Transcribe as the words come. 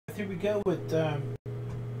here we go with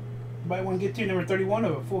buy one get two, number 31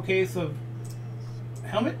 of a full case of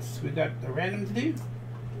helmets. We got a random to do.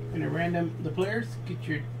 Gonna random the players. Get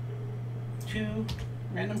your 2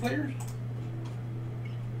 random players.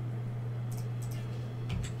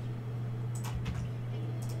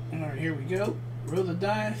 Alright, here we go. Roll the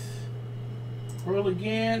dice. Roll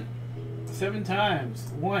again. 7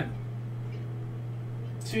 times. 1,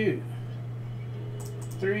 2,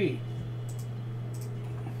 3,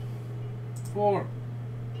 4,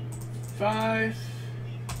 5,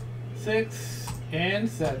 6, and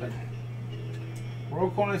 7.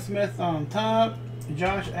 Roquan Smith on top,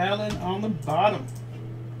 Josh Allen on the bottom.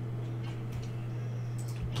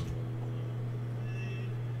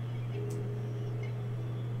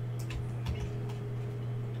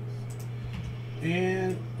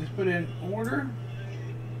 And let's put it in order.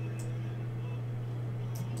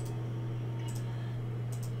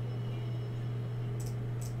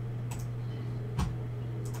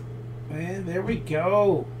 And there we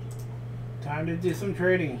go. Time to do some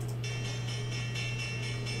trading.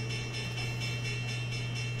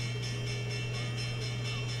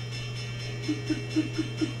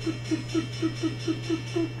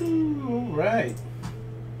 All right.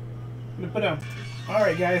 I'm gonna put on. All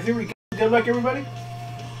right, guys. Here we go. Good luck, everybody.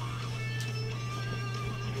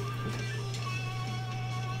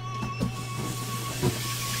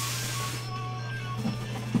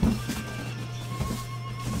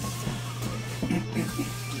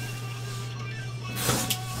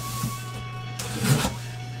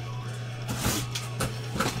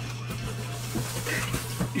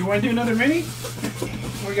 You want to do another mini?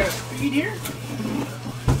 We got speed here.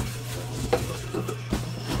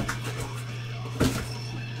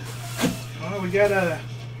 Oh, we got a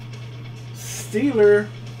Steeler.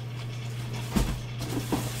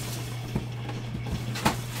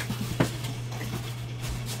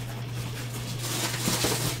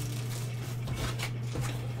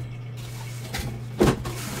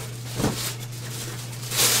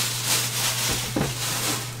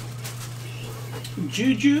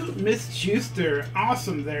 Juju Smith-Schuster.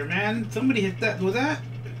 Awesome there, man. Somebody hit that. Was that?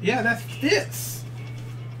 Yeah, that's Fitz.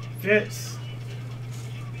 Fitz.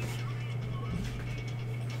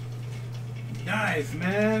 Nice,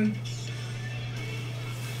 man.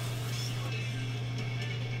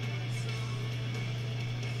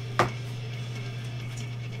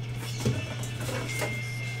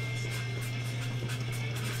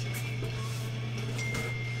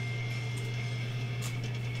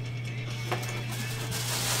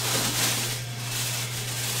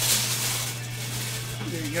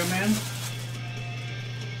 There you go, man.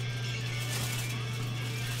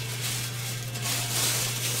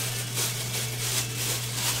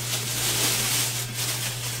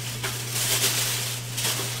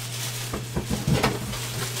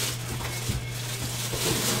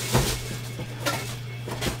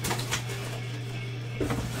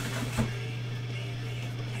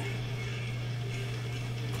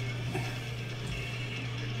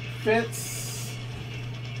 Fits.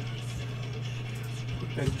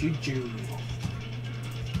 The Juju.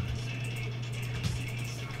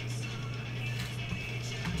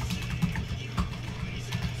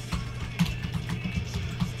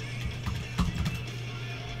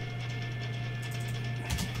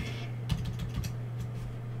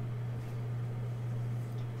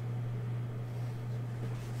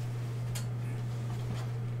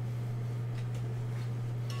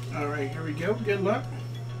 All right, here we go. Good luck.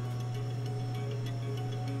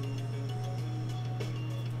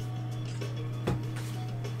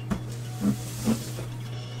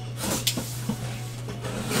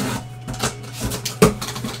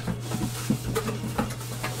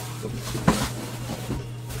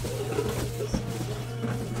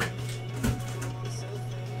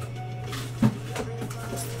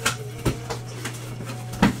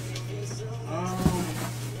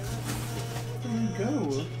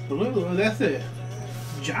 Blue, oh, that's it.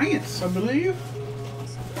 Giants, I believe.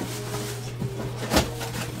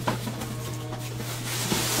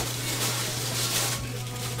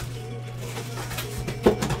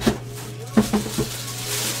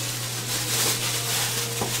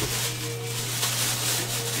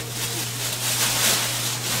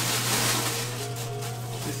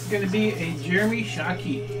 This is going to be a Jeremy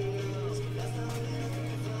Shockey.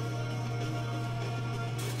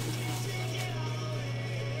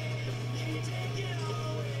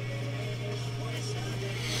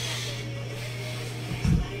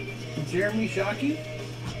 Jeremy Shockey.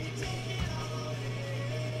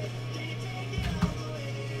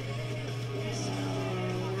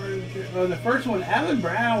 The first one, Alan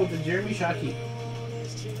Brown with the Jeremy Shockey.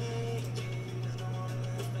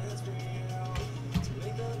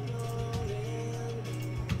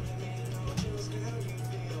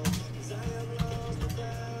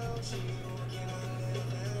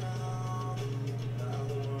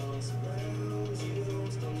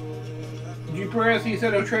 G Press, he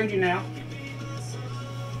said I'll trade you now.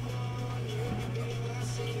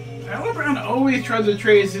 Alan Brown always tries to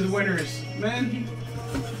trade his winners, man.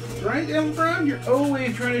 Right, Alan Brown? You're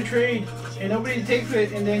always trying to trade, and nobody takes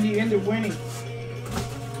it, and then you end up winning.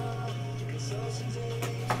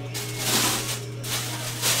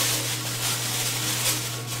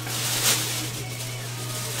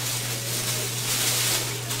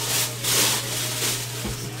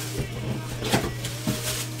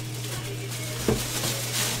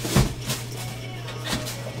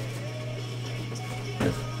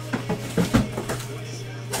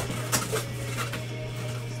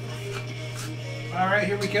 Alright,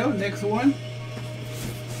 here we go. Next one.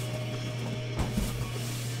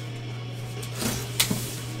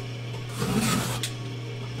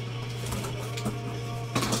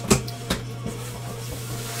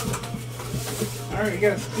 Alright, you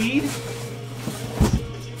got a speed.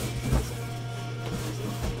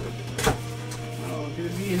 Oh, gonna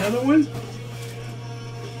be another one.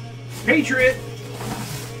 Patriot.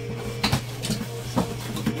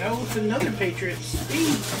 That was another Patriot.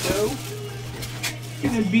 Speed, though.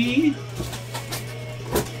 Gonna be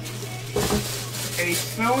a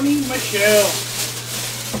Sony Michelle.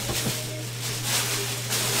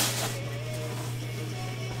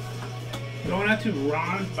 Going out to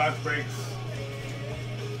Ron Box Breaks.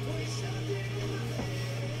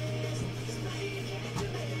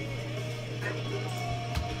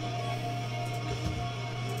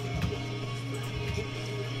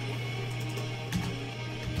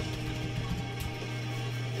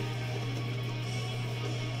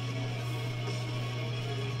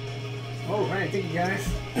 All right, thank you guys.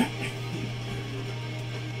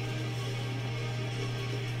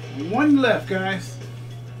 One left, guys.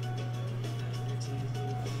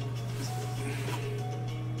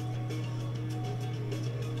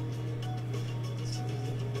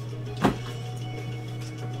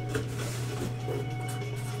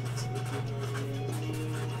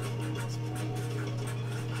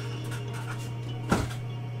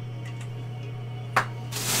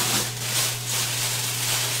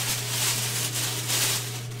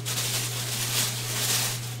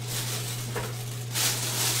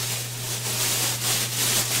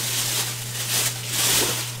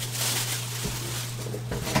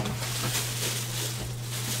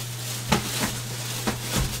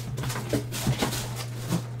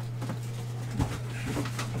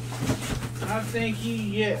 Not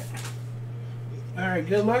thinking yet. Alright,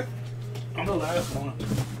 good luck on the last one.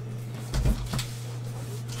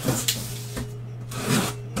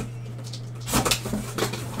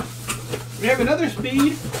 We have another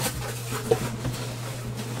speed.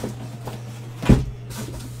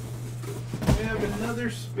 We have another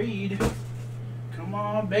speed. Come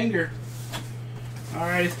on, banger.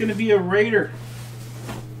 Alright, it's going to be a Raider.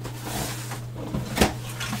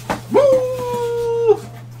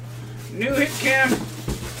 New hit cam.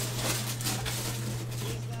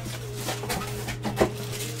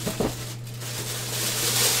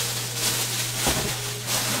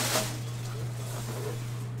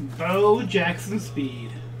 Bo Jackson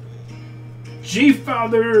speed.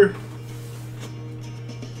 G-Father.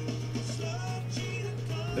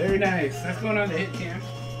 Very nice. That's going on the hit cam.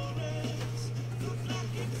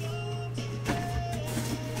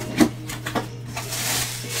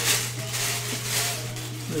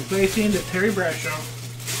 Replacing the Terry Bradshaw.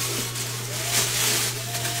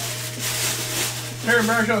 Terry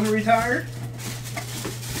Bradshaw's retired.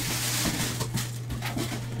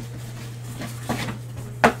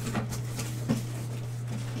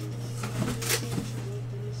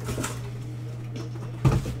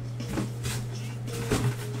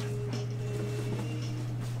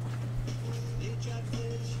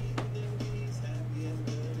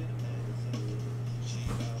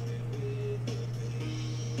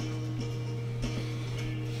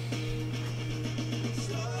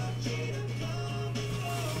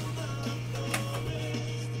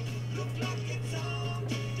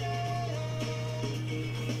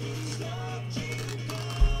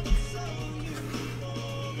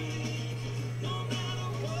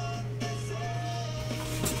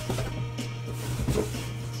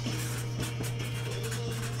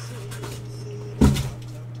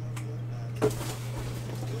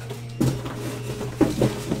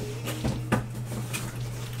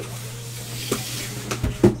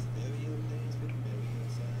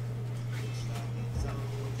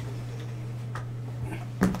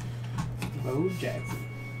 Bo Jackson.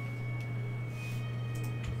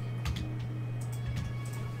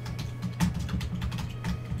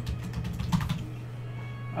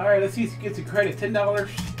 Alright, let's see if he gets a credit. $10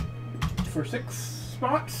 for 6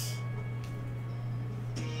 spots.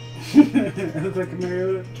 It looks like a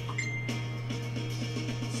Mariota.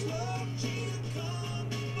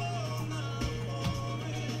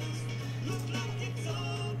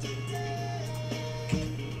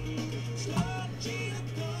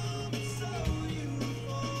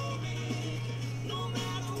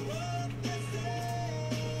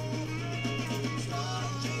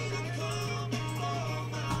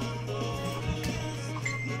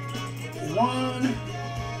 One,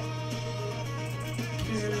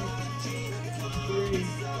 two, three,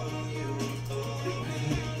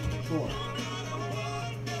 four.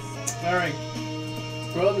 All right.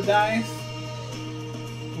 Roll the dice.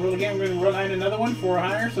 Roll again. We're going to roll another one, 4 or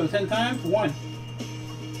higher, so 10 times. 1,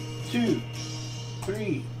 2,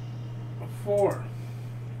 3, 4,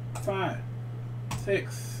 5,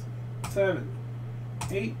 6, 7,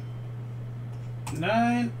 8,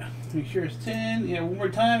 9. Make sure it's 10. Yeah, one more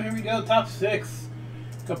time. Here we go. Top 6.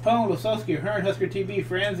 Capone, Losowski, Hearn, Husker TB,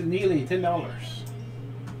 Franz, and Neely. $10.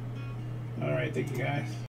 All right. Thank you, guys.